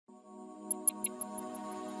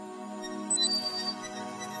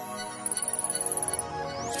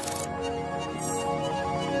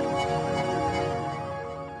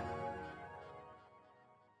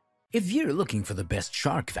If you're looking for the best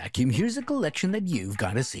Shark vacuum, here's a collection that you've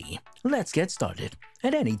got to see. Let's get started.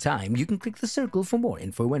 At any time, you can click the circle for more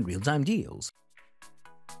info and real-time deals.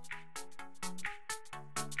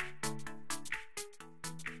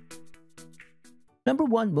 Number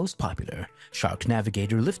 1 most popular, Shark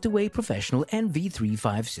Navigator Liftaway Professional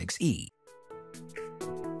NV356E.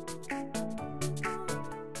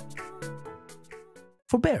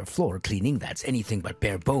 For bare floor cleaning that's anything but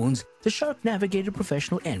bare bones, the Shark Navigator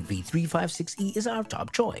Professional NV356E is our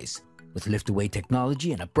top choice. With lift-away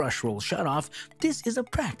technology and a brush roll shutoff, this is a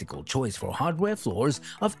practical choice for hardware floors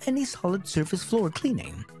of any solid surface floor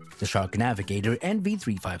cleaning. The Shark Navigator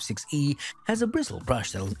NV356E has a bristle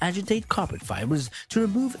brush that will agitate carpet fibers to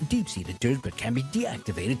remove deep-seated dirt but can be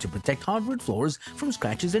deactivated to protect hardwood floors from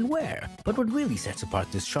scratches and wear. But what really sets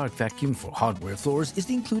apart this Shark vacuum for hardware floors is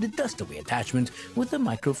the included dust-away attachment with a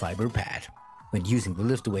microfiber pad. When using the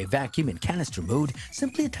lift-away vacuum in canister mode,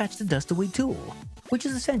 simply attach the dust-away tool, which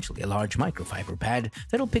is essentially a large microfiber pad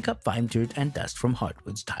that'll pick up fine dirt and dust from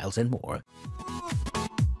hardwoods, tiles, and more.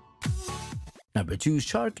 Number 2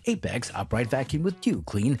 Shark Apex Upright Vacuum with Dew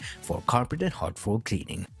Clean for carpet and hard floor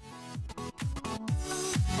cleaning.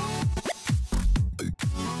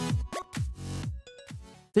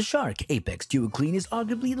 The Shark Apex Dew Clean is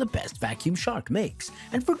arguably the best vacuum Shark makes,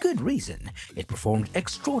 and for good reason. It performed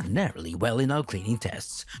extraordinarily well in our cleaning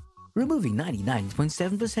tests, removing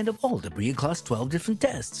 99.7% of all debris across 12 different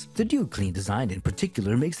tests. The Dew Clean design in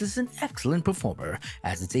particular makes this an excellent performer,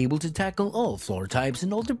 as it's able to tackle all floor types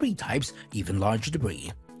and all debris types, even larger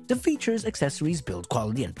debris. The features, accessories, build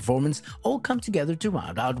quality, and performance all come together to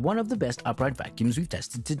round out one of the best upright vacuums we've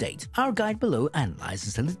tested to date. Our guide below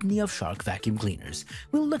analyzes a litany of Shark vacuum cleaners.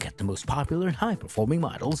 We'll look at the most popular and high-performing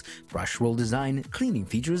models, brush roll design, cleaning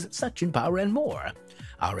features, suction power, and more.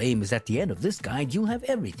 Our aim is at the end of this guide, you'll have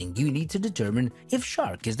everything you need to determine if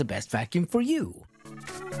Shark is the best vacuum for you.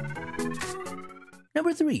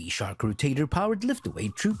 Number 3 Shark Rotator Powered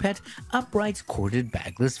Liftaway True Pet Upright Corded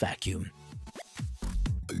Bagless Vacuum.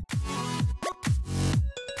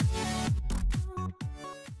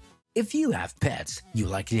 If you have pets, you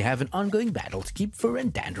likely have an ongoing battle to keep fur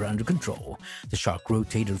and dander under control. The Shark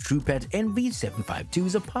Rotator True Pet NV752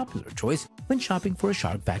 is a popular choice when shopping for a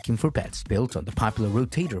Shark vacuum for pets. Built on the popular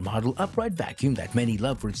Rotator model upright vacuum that many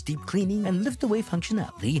love for its deep cleaning and lift-away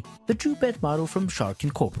functionality, the True Pet model from Shark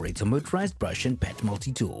incorporates a motorized brush and pet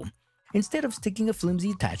multi-tool. Instead of sticking a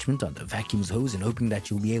flimsy attachment on the vacuum's hose and hoping that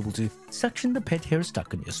you'll be able to suction the pet hair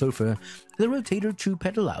stuck on your sofa, the Rotator True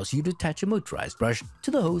Pet allows you to attach a motorized brush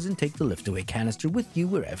to the hose and take the lift-away canister with you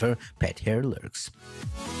wherever pet hair lurks.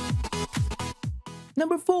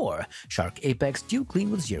 Number 4 Shark Apex Dew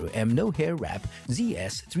Clean with 0M No Hair Wrap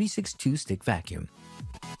ZS362 Stick Vacuum.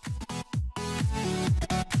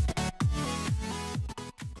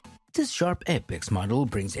 This Shark Apex model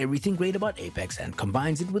brings everything great about Apex and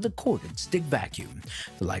combines it with a corded stick vacuum.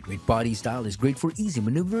 The lightweight body style is great for easy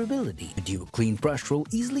maneuverability. The Dew Clean brush roll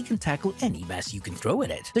easily can tackle any mess you can throw at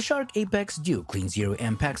it. The Shark Apex Dew Clean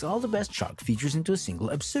 0M packs all the best Shark features into a single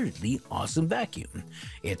absurdly awesome vacuum.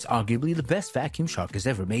 It's arguably the best vacuum Shark has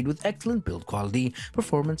ever made with excellent build quality,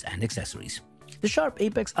 performance, and accessories. The Shark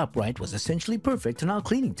Apex Upright was essentially perfect in our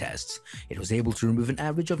cleaning tests. It was able to remove an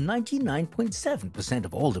average of 99.7%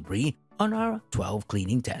 of all debris on our 12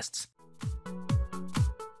 cleaning tests.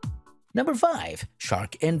 Number 5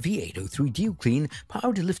 Shark NV803 Dew Clean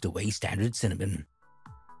Powered Liftaway Standard Cinnamon.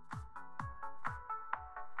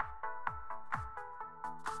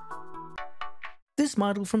 This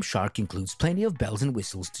model from Shark includes plenty of bells and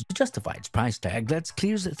whistles to justify its price tag that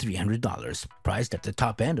clears $300. Priced at the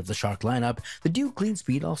top end of the Shark lineup, the Dew Clean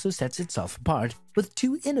Speed also sets itself apart with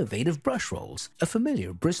 2 innovative brush rolls. A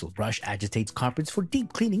familiar bristle brush agitates carpets for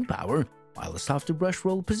deep cleaning power, while a softer brush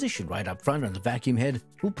roll positioned right up front on the vacuum head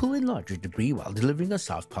will pull in larger debris while delivering a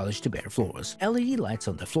soft polish to bare floors. LED lights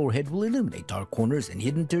on the floor head will illuminate dark corners and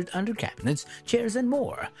hidden dirt under cabinets, chairs, and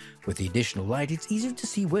more. With the additional light, it's easier to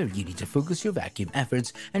see where you need to focus your vacuum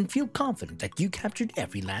efforts and feel confident that you captured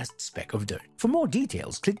every last speck of dirt. For more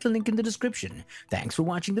details, click the link in the description. Thanks for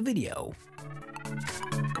watching the video.